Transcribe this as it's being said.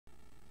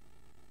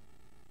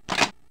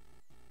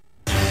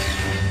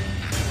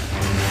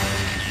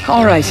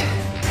All right.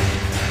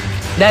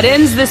 That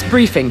ends this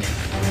briefing.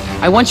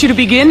 I want you to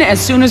begin as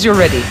soon as you're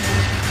ready.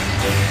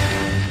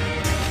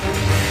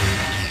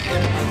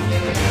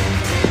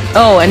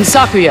 Oh, and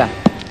Sakyua,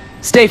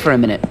 stay for a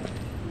minute.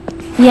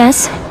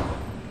 Yes?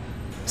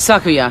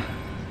 Sakyua,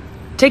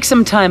 take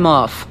some time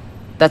off.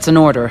 That's an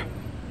order.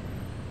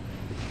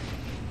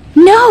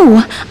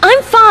 No!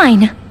 I'm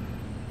fine!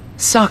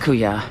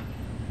 Sakyua,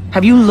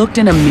 have you looked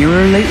in a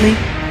mirror lately?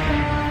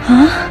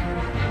 Huh?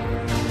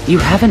 You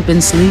haven't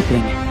been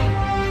sleeping.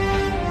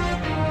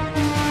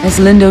 As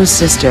Lindow's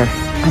sister,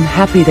 I'm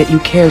happy that you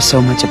care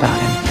so much about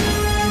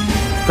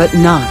him. But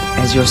not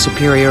as your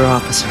superior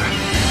officer.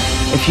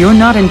 If you're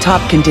not in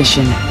top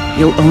condition,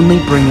 you'll only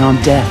bring on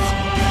death.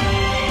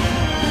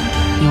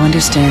 You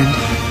understand?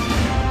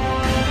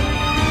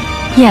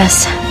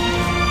 Yes.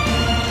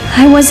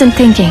 I wasn't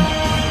thinking.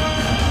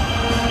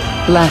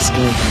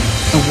 Lastly,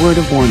 a word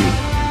of warning.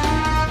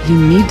 You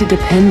need to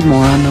depend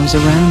more on those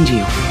around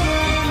you.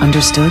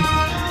 Understood?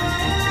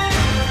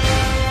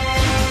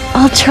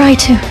 I'll try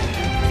to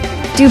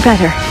do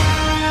better.